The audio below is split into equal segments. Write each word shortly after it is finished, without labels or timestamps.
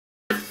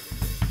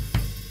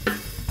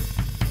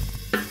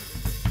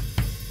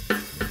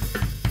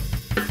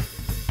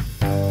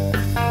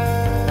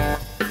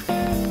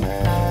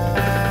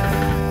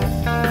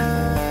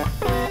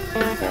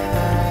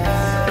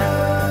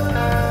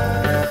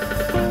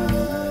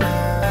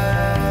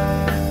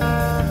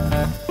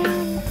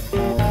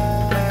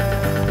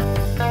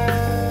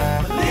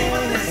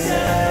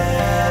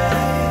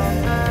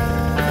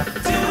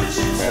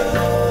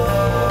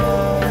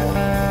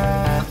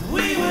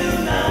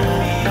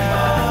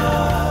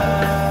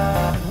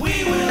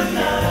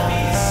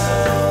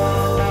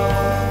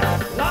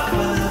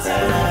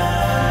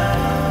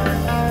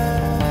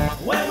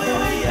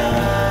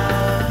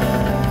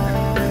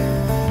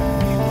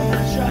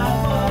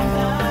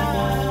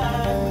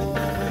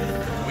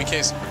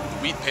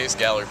wheat paste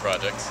gallery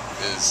project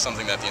is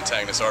something that the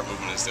Antagonist art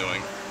movement is doing,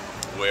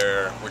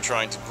 where we're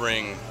trying to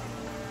bring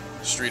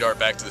street art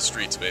back to the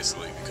streets,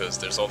 basically, because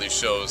there's all these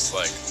shows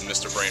like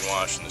Mr.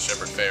 Brainwash and the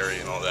Shepherd Fairy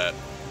and all that,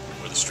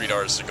 where the street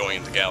artists are going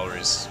into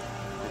galleries.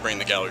 We're bringing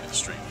the gallery to the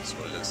street, is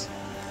what it is.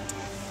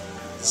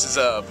 This is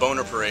a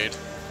boner parade.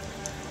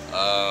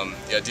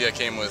 The idea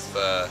came with,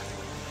 I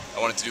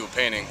wanted to do a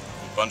painting,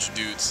 a bunch of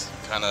dudes,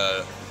 kind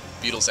of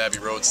Beatles Abbey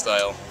Road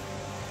style,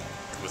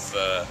 with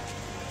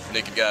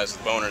naked guys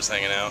with boners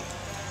hanging out,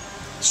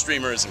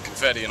 streamers and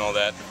confetti and all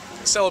that.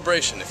 A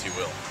celebration, if you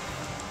will,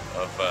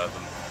 of the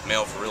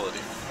male virility.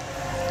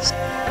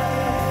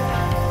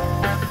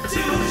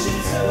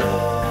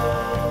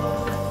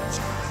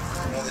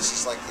 You know, this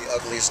is like the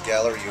ugliest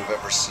gallery you've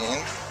ever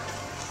seen.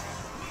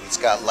 It's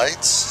got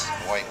lights,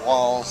 white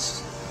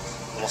walls,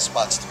 little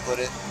spots to put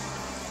it.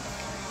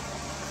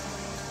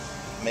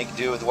 Make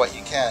do with what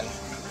you can.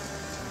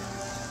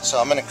 So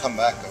I'm going to come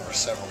back over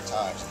several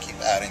times and keep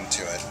adding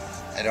to it.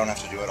 I don't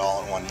have to do it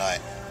all in one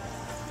night.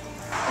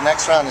 The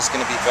next round is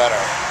going to be better.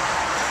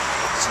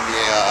 It's going to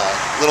be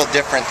a little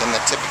different than the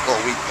typical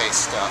wheat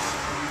paste stuff.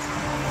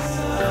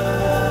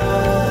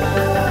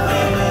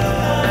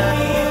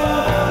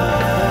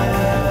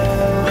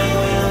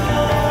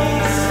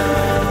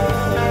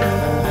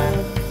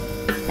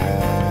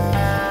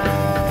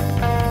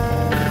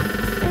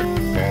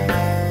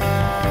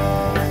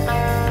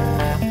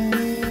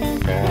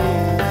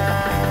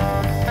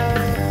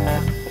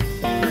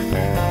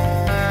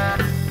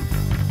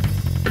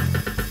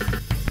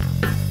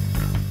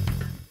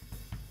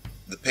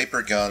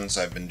 Paper guns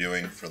I've been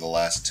doing for the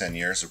last 10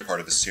 years are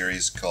part of a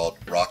series called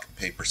Rock,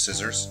 Paper,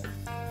 Scissors.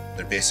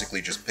 They're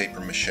basically just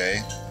paper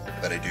mache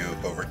that I do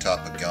over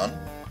top a gun.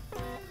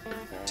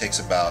 It takes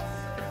about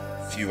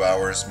a few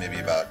hours, maybe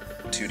about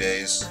 2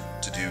 days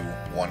to do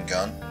one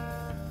gun.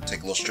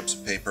 Take little strips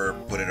of paper,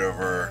 put it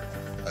over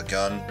a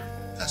gun,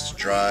 it has to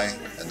dry,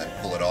 and then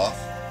pull it off.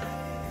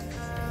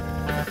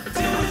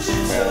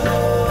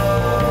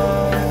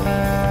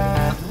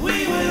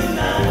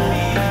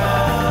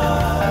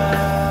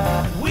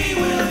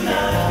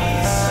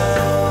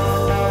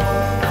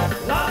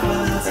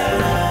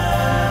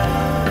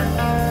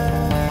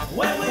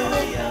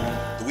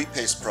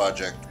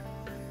 Project,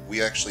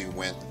 we actually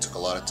went and took a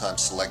lot of time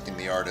selecting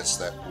the artists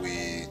that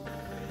we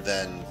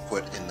then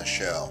put in the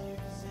show.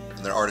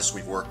 And they're artists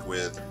we've worked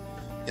with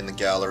in the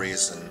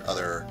galleries and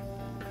other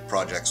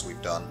projects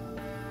we've done.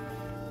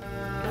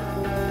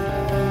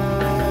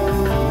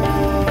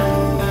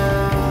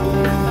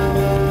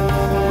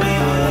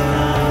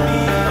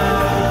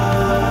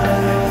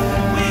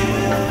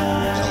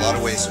 In a lot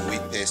of ways,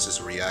 wheat paste is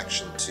a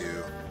reaction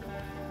to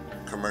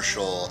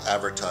commercial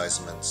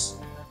advertisements.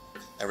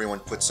 Everyone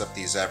puts up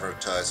these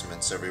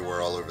advertisements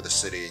everywhere all over the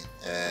city,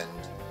 and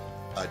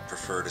I'd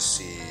prefer to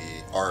see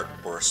art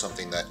or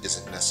something that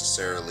isn't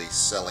necessarily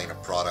selling a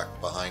product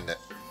behind it.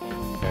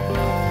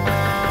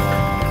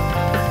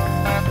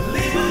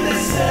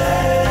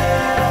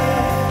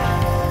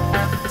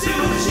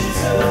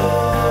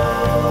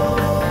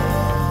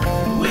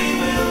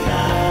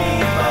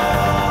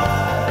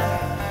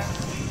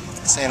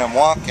 Saying I'm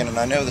walking and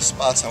I know the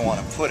spots I want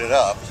to put it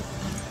up,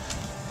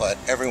 but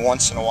every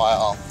once in a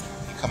while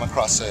come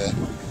across a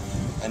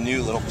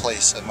new little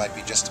place that might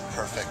be just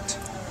perfect.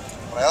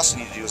 What I also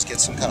need to do is get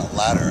some kind of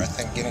ladder. I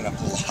think getting up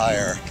a little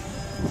higher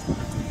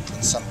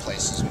in some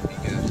places would be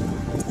good.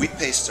 Wheat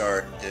paste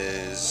art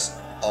is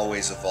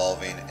always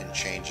evolving and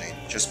changing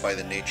just by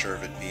the nature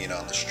of it being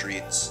on the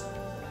streets.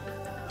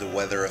 The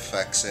weather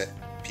affects it,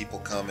 people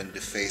come and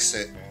deface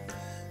it,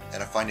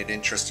 and I find it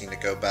interesting to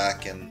go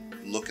back and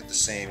look at the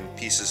same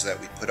pieces that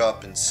we put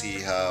up and see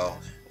how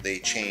they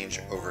change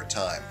over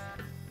time.